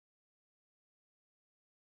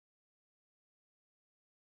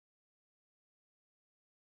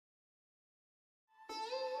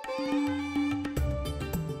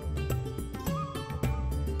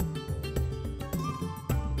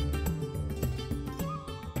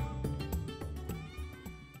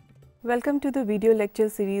Welcome to the video lecture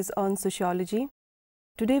series on sociology.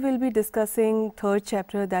 Today we'll be discussing third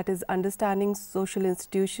chapter, that is Understanding Social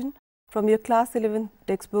Institution, from your class 11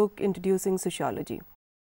 textbook Introducing Sociology.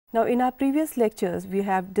 Now in our previous lectures we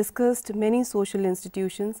have discussed many social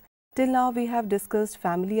institutions. Till now we have discussed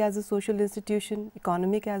family as a social institution,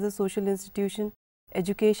 economic as a social institution,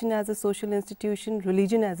 education as a social institution,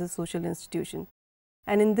 religion as a social institution.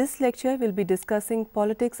 And in this lecture we'll be discussing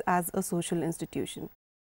politics as a social institution.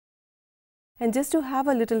 And just to have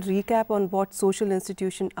a little recap on what social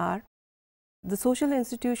institutions are, the social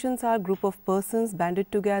institutions are a group of persons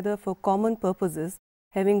banded together for common purposes,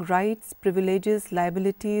 having rights, privileges,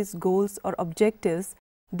 liabilities, goals or objectives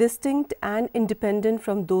distinct and independent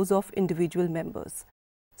from those of individual members.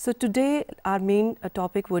 So today our main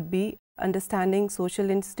topic would be understanding social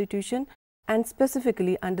institution and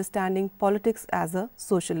specifically understanding politics as a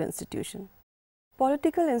social institution.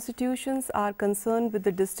 Political institutions are concerned with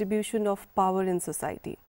the distribution of power in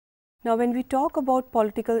society. Now, when we talk about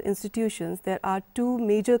political institutions, there are two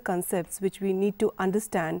major concepts which we need to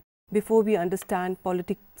understand before we understand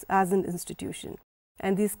politics as an institution.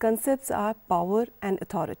 And these concepts are power and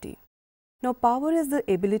authority. Now, power is the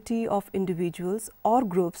ability of individuals or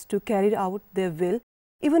groups to carry out their will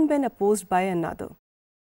even when opposed by another.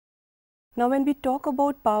 Now, when we talk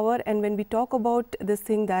about power and when we talk about this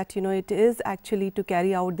thing that it is actually to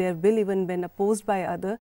carry out their will even when opposed by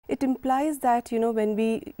other, it implies that when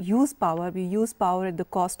we use power at the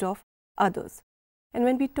cost of others. And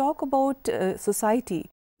when we talk about society,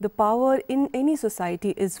 the power in any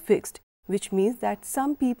society is fixed, which means that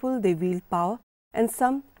some people they wield power and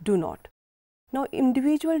some do not. Now,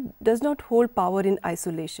 individual does not hold power in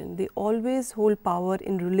isolation, they always hold power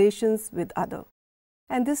in relations with other.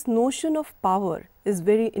 And this notion of power is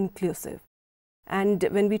very inclusive. And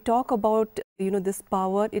when we talk about this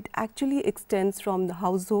power, it actually extends from the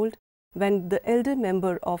household. When the elder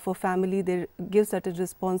member of a family they gives certain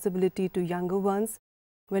responsibility to younger ones.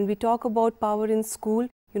 When we talk about power in school,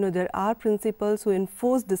 there are principals who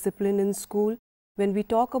enforce discipline in school. When we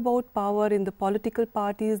talk about power in the political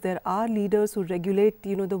parties, there are leaders who regulate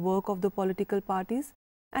the work of the political parties.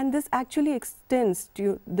 And this actually extends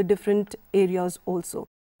to the different areas also.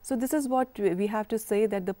 So this is what we have to say,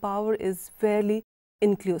 that the power is fairly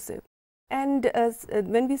inclusive. And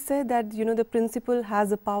when we say that the principal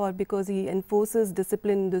has a power because he enforces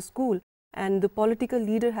discipline in the school, and the political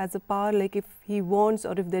leader has a power, like if he wants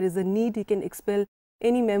or if there is a need, he can expel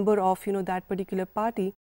any member of that particular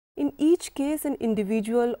party. In each case, an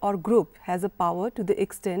individual or group has a power to the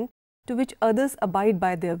extent to which others abide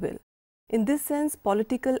by their will. In this sense,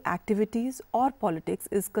 political activities or politics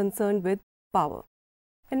is concerned with power.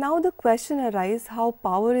 And now the question arises how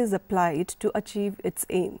power is applied to achieve its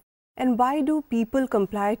aim, and why do people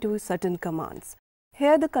comply to certain commands.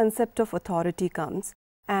 Here the concept of authority comes,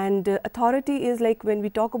 and authority is like, when we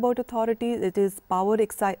talk about authority, it is power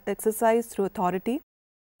exercised through authority,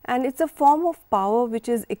 and it's a form of power which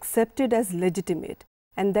is accepted as legitimate.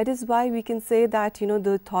 And that is why we can say that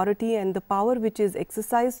the authority and the power which is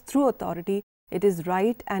exercised through authority, it is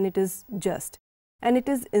right and it is just. And it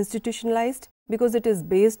is institutionalized because it is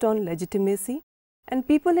based on legitimacy. And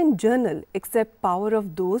people in general accept power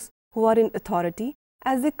of those who are in authority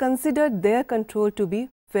as they consider their control to be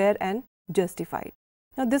fair and justified.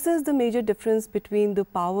 Now this is the major difference between the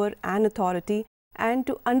power and authority. And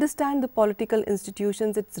to understand the political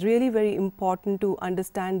institutions, it's really very important to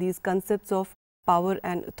understand these concepts of power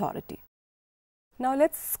and authority. Now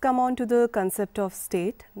let's come on to the concept of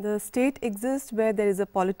state. The state exists where there is a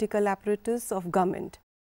political apparatus of government,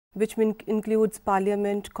 which includes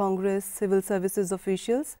parliament, congress, civil services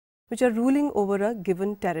officials, which are ruling over a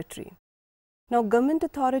given territory. Now government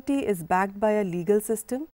authority is backed by a legal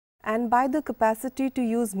system and by the capacity to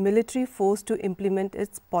use military force to implement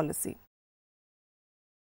its policy.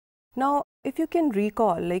 Now, if you can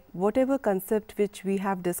recall, like whatever concept which we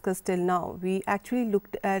have discussed till now, we actually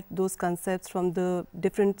looked at those concepts from the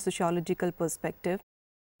different sociological perspective.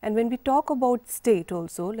 And when we talk about state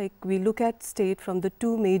also, like we look at state from the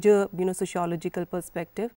two major sociological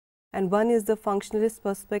perspective, and one is the functionalist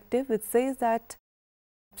perspective, which says that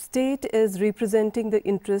state is representing the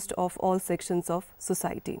interest of all sections of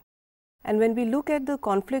society. And when we look at the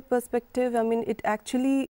conflict perspective, it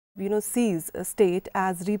actually sees a state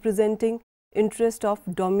as representing interest of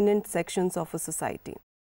dominant sections of a society.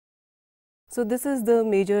 So this is the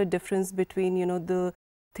major difference between the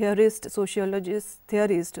theorist, sociologist,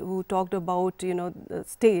 theorist who talked about the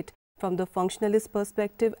state from the functionalist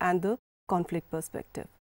perspective and the conflict perspective.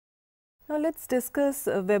 Now let's discuss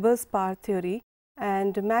Weber's power theory.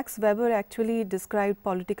 And Max Weber actually described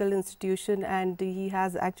political institution, and he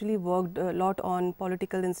has actually worked a lot on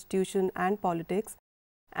political institution and politics.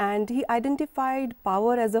 And he identified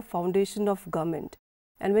power as a foundation of government.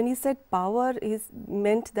 And when he said power, he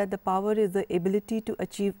meant that the power is the ability to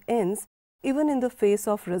achieve ends even in the face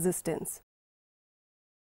of resistance.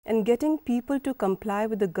 And getting people to comply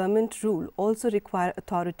with the government rule also require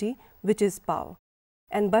authority, which is power.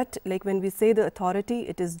 But like when we say the authority,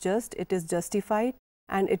 it is just, it is justified,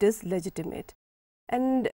 and it is legitimate.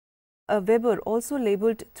 And Weber also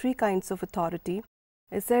labeled three kinds of authority.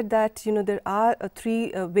 He said that there are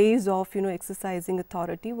three ways of exercising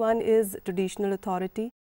authority. One is traditional authority,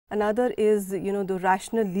 another is the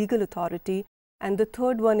rational legal authority, and the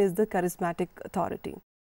third one is the charismatic authority.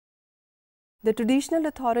 The traditional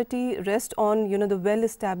authority rests on the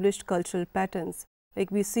well-established cultural patterns. Like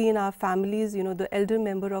we see in our families, the elder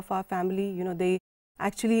member of our family, they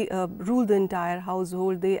actually rule the entire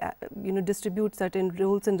household. They distribute certain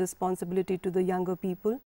roles and responsibility to the younger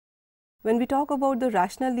people. When we talk about the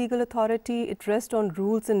rational legal authority, it rests on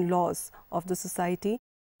rules and laws of the society,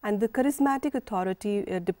 and the charismatic authority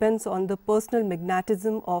depends on the personal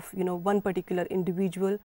magnetism of one particular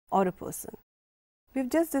individual or a person. We've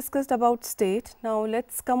just discussed about state. Now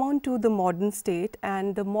let's come on to the modern state,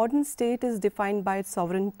 and the modern state is defined by its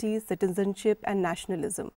sovereignty, citizenship and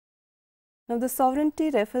nationalism. Now the sovereignty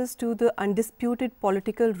refers to the undisputed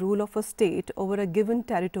political rule of a state over a given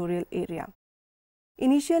territorial area.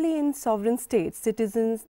 Initially in sovereign states,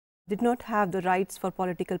 citizens did not have the rights for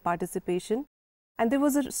political participation, and there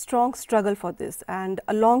was a strong struggle for this and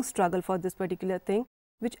a long struggle for this particular thing,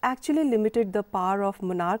 which actually limited the power of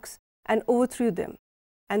monarchs and overthrew them.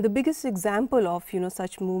 And the biggest example of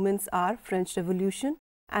such movements are French Revolution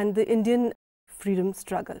and the Indian freedom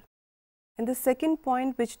struggle. And the second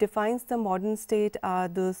point which defines the modern state are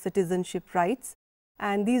the citizenship rights,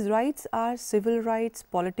 and these rights are civil rights,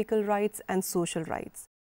 political rights and social rights.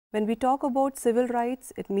 When we talk about civil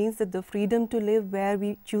rights, it means that the freedom to live where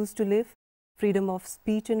we choose to live, freedom of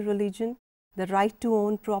speech and religion, the right to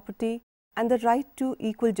own property and the right to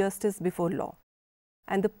equal justice before law.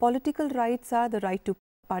 And the political rights are the right to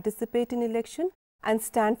participate in election and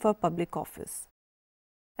stand for public office.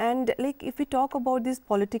 And like if we talk about these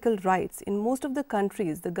political rights, in most of the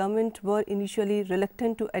countries, the government were initially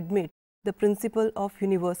reluctant to admit the principle of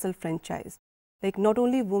universal franchise. Like not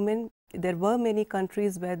only women, there were many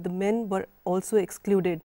countries where the men were also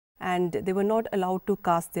excluded and they were not allowed to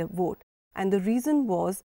cast their vote. And the reason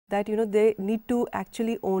was that they need to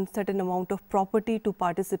actually own certain amount of property to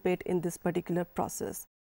participate in this particular process.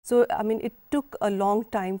 So I mean, it took a long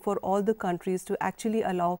time for all the countries to actually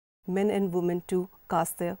allow men and women to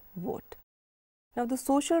cast their vote. Now the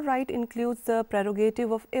social right includes the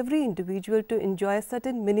prerogative of every individual to enjoy a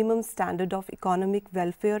certain minimum standard of economic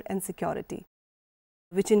welfare and security,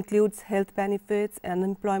 which includes health benefits,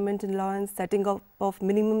 unemployment allowance, setting up of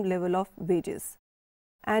minimum level of wages.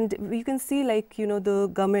 And you can see like the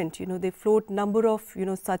government, they float number of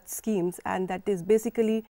such schemes, and that is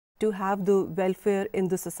basically to have the welfare in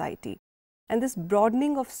the society. And this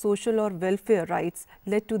broadening of social or welfare rights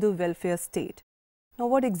led to the welfare state. Now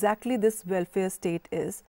what exactly this welfare state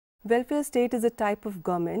is? Welfare state is a type of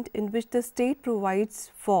government in which the state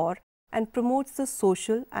provides for and promotes the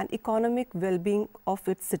social and economic well-being of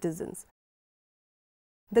its citizens.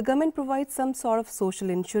 The government provides some sort of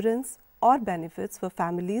social insurance or benefits for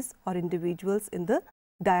families or individuals in the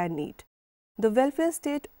dire need. The welfare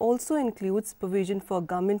state also includes provision for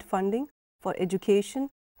government funding for education,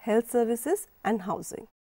 health services and housing.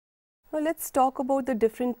 Now let's talk about the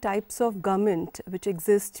different types of government which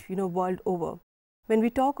exist world over. When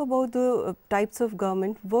we talk about the types of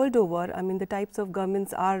government world over, I mean the types of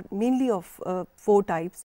governments are mainly of four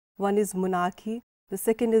types. One is monarchy, the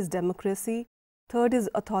second is democracy, third is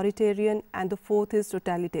authoritarian and the fourth is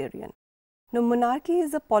totalitarian. Now monarchy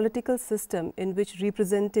is a political system in which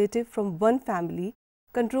representative from one family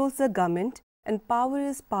controls the government and power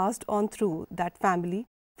is passed on through that family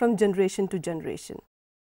from generation to generation.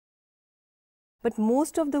 But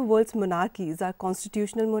most of the world's monarchies are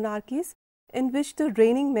constitutional monarchies in which the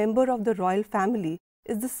reigning member of the royal family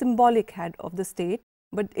is the symbolic head of the state,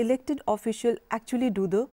 but elected officials actually do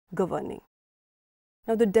the governing.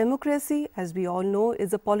 Now the democracy, as we all know,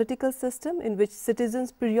 is a political system in which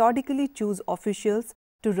citizens periodically choose officials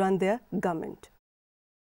to run their government.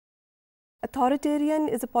 Authoritarian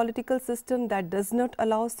is a political system that does not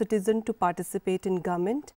allow citizens to participate in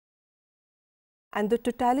government. and the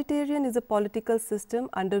totalitarian is a political system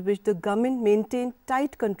under which the government maintains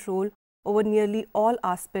tight control over nearly all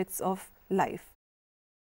aspects of life.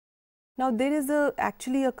 Now, there is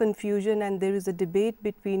actually a confusion and there is a debate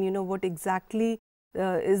between what exactly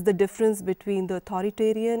is the difference between the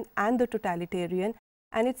authoritarian and the totalitarian,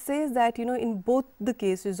 and it says that in both the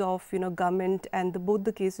cases of government and both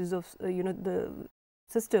the cases of the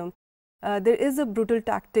system, there is a brutal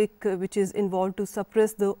tactic which is involved to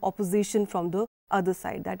suppress the opposition from the other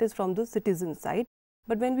side, that is from the citizen side.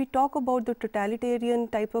 But when we talk about the totalitarian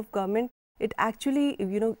type of government, it actually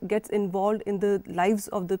gets involved in the lives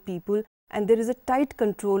of the people, and there is a tight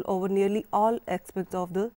control over nearly all aspects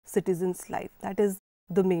of the citizen's life. That is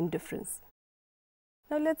the main difference.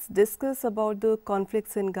 Now, let us discuss about the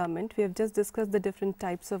conflicts in government. We have just discussed the different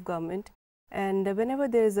types of government, and whenever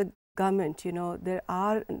there is a government, there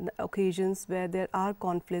are occasions where there are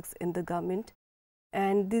conflicts in the government,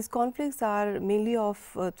 and these conflicts are mainly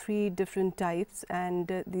of three different types,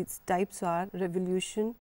 and these types are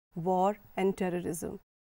revolution, war and terrorism.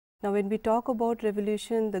 Now, when we talk about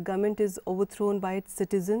revolution, the government is overthrown by its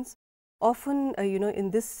citizens. Often,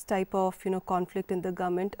 in this type of conflict in the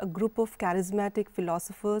government, a group of charismatic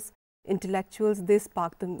philosophers, intellectuals, they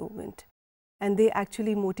spark the movement, and they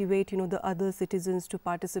actually motivate the other citizens to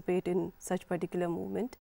participate in such particular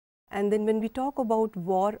movement. And then when we talk about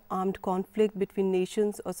war, armed conflict between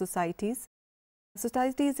nations or societies,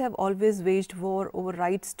 societies have always waged war over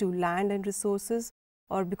rights to land and resources,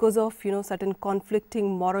 or because of certain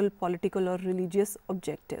conflicting moral, political or religious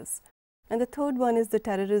objectives. And the third one is the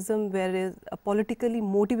terrorism, where is a politically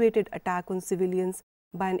motivated attack on civilians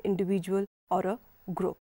by an individual or a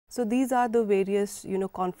group. So, these are the various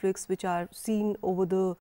conflicts which are seen over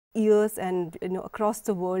the years and across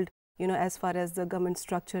the world as far as the government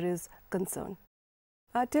structure is concerned.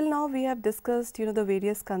 Till now we have discussed the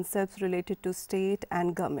various concepts related to state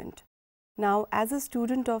and government. Now, as a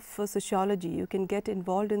student of sociology, you can get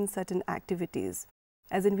involved in certain activities.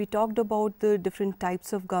 As in, we talked about the different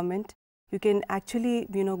types of government. You can actually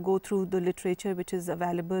go through the literature which is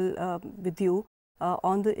available with you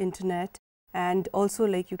on the internet, and also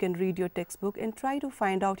you can read your textbook and try to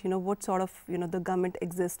find out what sort of the government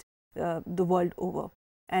exists the world over,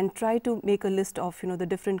 and try to make a list of the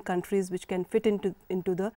different countries which can fit into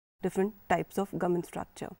the different types of government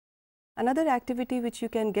structure. Another activity which you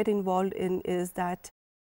can get involved in is that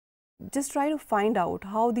just try to find out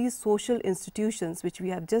how these social institutions which we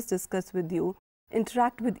have just discussed with you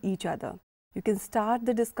interact with each other. You can start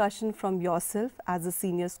the discussion from yourself as a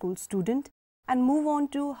senior school student and move on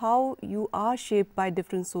to how you are shaped by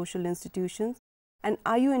different social institutions, and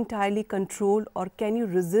are you entirely controlled or can you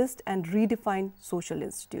resist and redefine social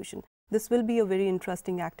institution. This will be a very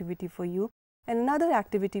interesting activity for you. And another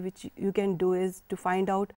activity which you can do is to find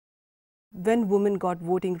out when women got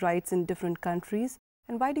voting rights in different countries,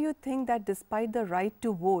 and why do you think that despite the right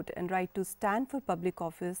to vote and right to stand for public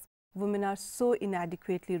office, women are so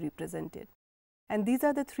inadequately represented. And these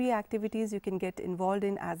are the three activities you can get involved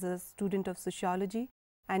in as a student of sociology,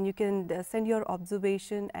 and you can send your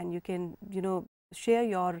observation and you can share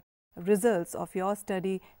your results of your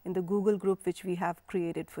study in the Google group which we have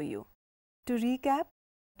created for you. To recap,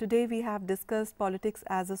 today we have discussed politics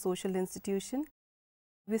as a social institution.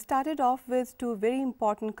 We started off with two very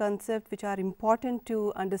important concepts which are important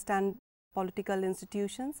to understand political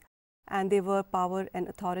institutions, and they were power and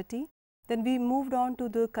authority. Then we moved on to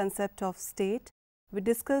the concept of state. We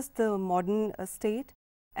discussed the modern state,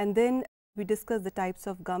 and then we discussed the types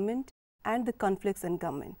of government and the conflicts in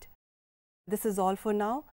government. This is all for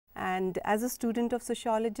now, and as a student of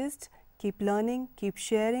sociologist, keep learning, keep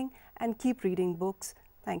sharing and keep reading books.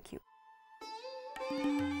 Thank you.